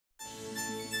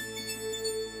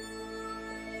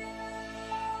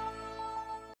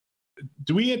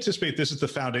do we anticipate this is the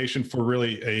foundation for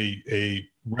really a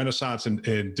renaissance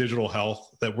in digital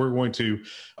health, that we're going to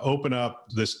open up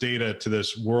this data to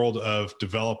this world of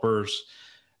developers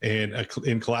and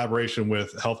in collaboration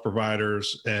with health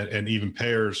providers and even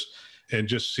payers, and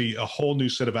just see a whole new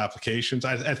set of applications?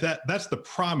 That's the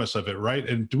promise of it, right?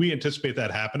 And do we anticipate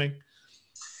that happening?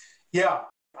 Yeah,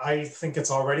 I think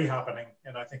it's already happening,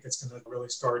 and I think it's going to really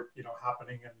start,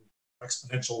 happening in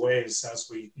exponential ways as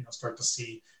we, start to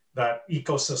see that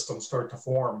ecosystem start to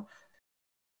form.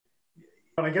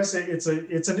 And I guess it's an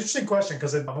interesting question,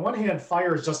 because on the one hand,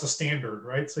 FHIR is just a standard,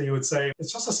 right? So you would say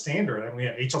it's just a standard, and we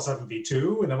had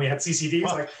HL7V2, and then we had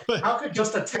CCDs. How could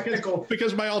just a technical?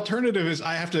 Because my alternative is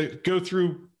I have to go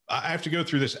through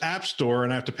this app store,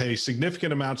 and I have to pay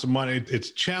significant amounts of money.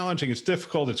 It's challenging, it's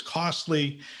difficult, it's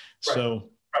costly. Right. So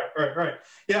right.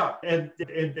 Yeah,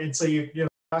 and so you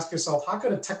ask yourself, how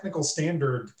could a technical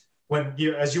standard, when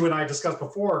as you and I discussed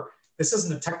before, this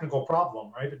isn't a technical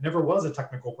problem, right? It never was a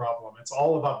technical problem. It's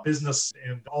all about business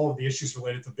and all of the issues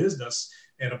related to business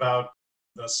and about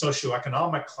the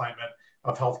socioeconomic climate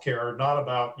of healthcare, not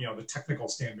about the technical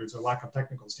standards or lack of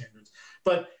technical standards.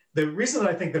 But the reason that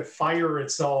I think that FHIR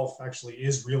itself actually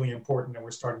is really important, and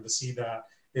we're starting to see that,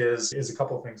 is a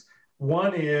couple of things.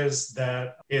 One is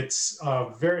that it's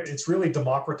really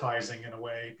democratizing in a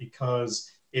way, because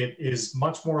it is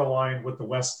much more aligned with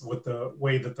the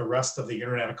way that the rest of the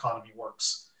internet economy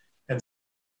works. And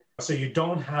so you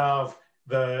don't have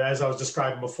as I was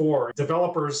describing before,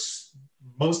 developers,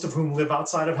 most of whom live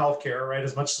outside of healthcare, right?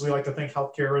 As much as we like to think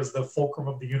healthcare is the fulcrum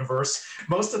of the universe,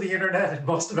 most of the internet and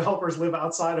most developers live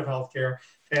outside of healthcare.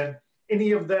 And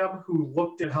any of them who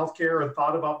looked at healthcare and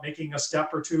thought about making a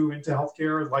step or two into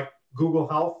healthcare, like Google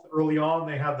Health early on,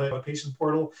 they had the patient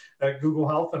portal at Google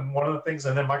Health, and one of the things,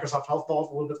 and then Microsoft Health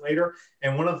Vault a little bit later,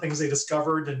 and one of the things they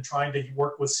discovered in trying to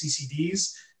work with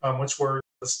CCDs, which were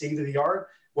the state of the art,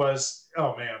 was,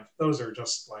 oh man, those are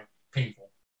just painful.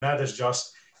 That is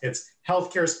just, it's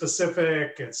healthcare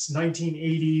specific, it's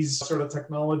 1980s sort of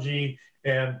technology,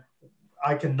 and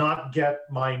I cannot get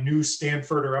my new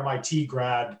Stanford or MIT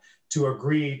grad to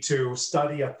agree to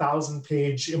study a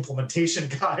 1,000-page implementation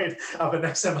guide of an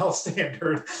XML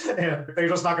standard. And they're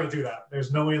just not going to do that.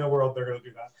 There's no way in the world they're going to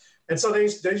do that. And so they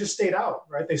just stayed out,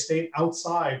 right? They stayed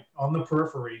outside on the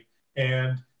periphery.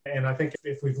 And I think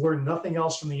if we've learned nothing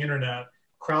else from the internet,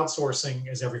 crowdsourcing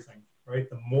is everything, right?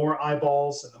 The more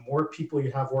eyeballs and the more people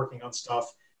you have working on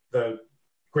stuff, the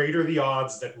greater the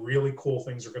odds that really cool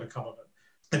things are going to come of it.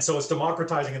 And so it's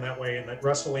democratizing in that way, and that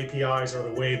RESTful APIs are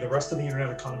the way the rest of the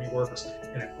internet economy works,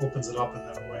 and it opens it up in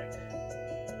that way.